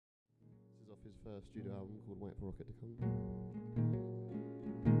his first studio album called Wait for Rocket to Come.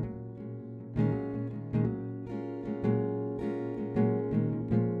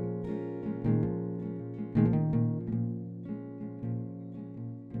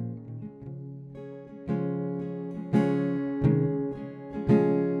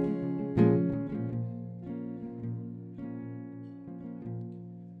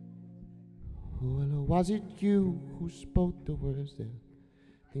 Well, was it you who spoke the words that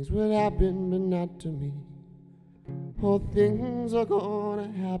things will happen but not to me? Oh, things are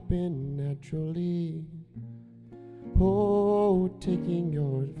gonna happen naturally. Oh, taking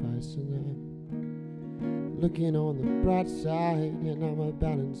your advice and I'm looking on the bright side and I'm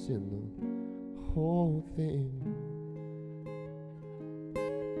balancing the whole thing.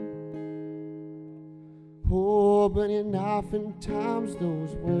 Oh, but oftentimes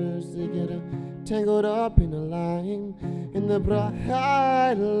those words, they get tangled up in a line, and the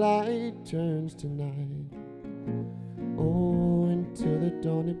bright light turns to night. Oh, until the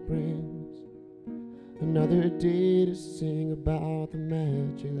dawn it brings another day to sing about the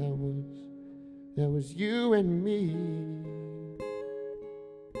magic that was you and me.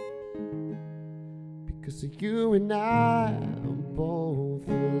 Because you and I both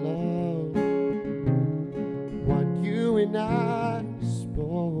love what you and I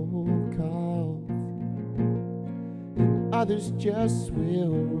spoke of, and others just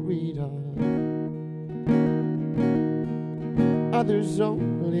will read of. Others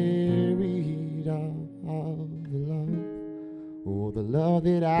only read of the love, oh, the love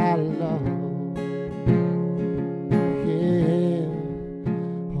that I love. Yeah.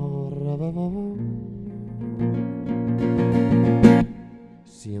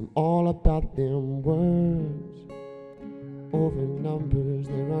 See, I'm all about them words over numbers.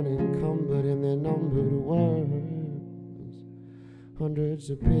 They're unencumbered and they're numbered words. Hundreds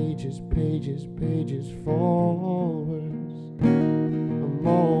of pages, pages, pages for words.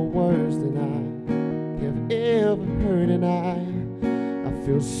 More words than I have ever heard, and I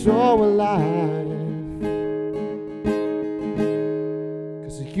feel so alive.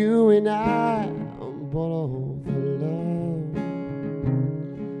 'Cause you and I both love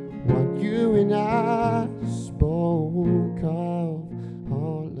what you and I spoke of,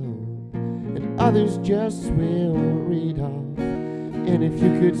 oh love, and others just will read of. And if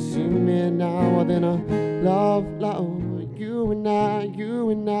you could see me now, then I love you and I,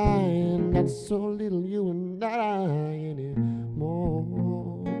 and not so little you and I anymore.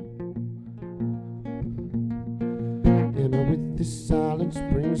 And with this silence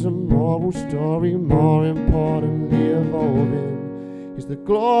brings a moral story. More importantly evolving is the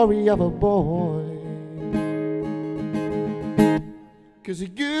glory of a boy. 'Cause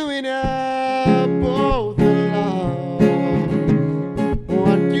you and I both love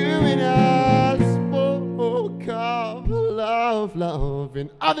what you and I spoke of, love, and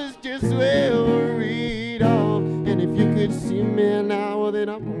others just will read off. And if you could see me now, well, then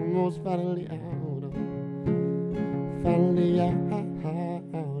I'm almost finally out of,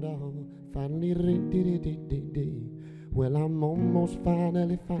 well, I'm almost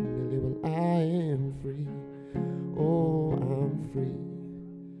finally, well, I am free. Oh, I'm free.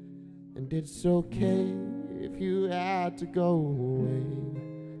 And it's okay if you had to go away.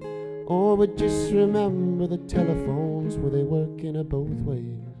 Oh, but just remember the telephones, well, they work in both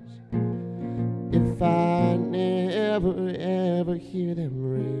ways. If I never ever hear them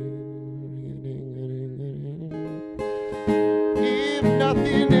ring, if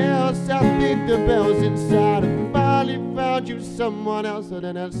nothing else, I think the bells inside have finally found you someone else,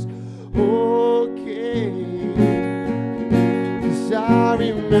 then that's okay. 'Cause I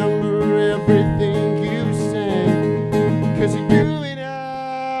remember everything you sang. 'Cause you and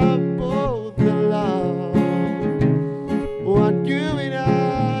I both love what you and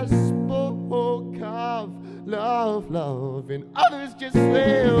I spoke of, love, and others just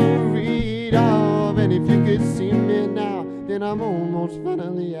will read of. And if you could see me now, then I'm almost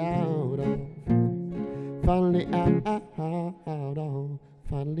finally out of, finally out of,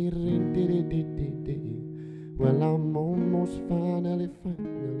 finally well, I'm almost finally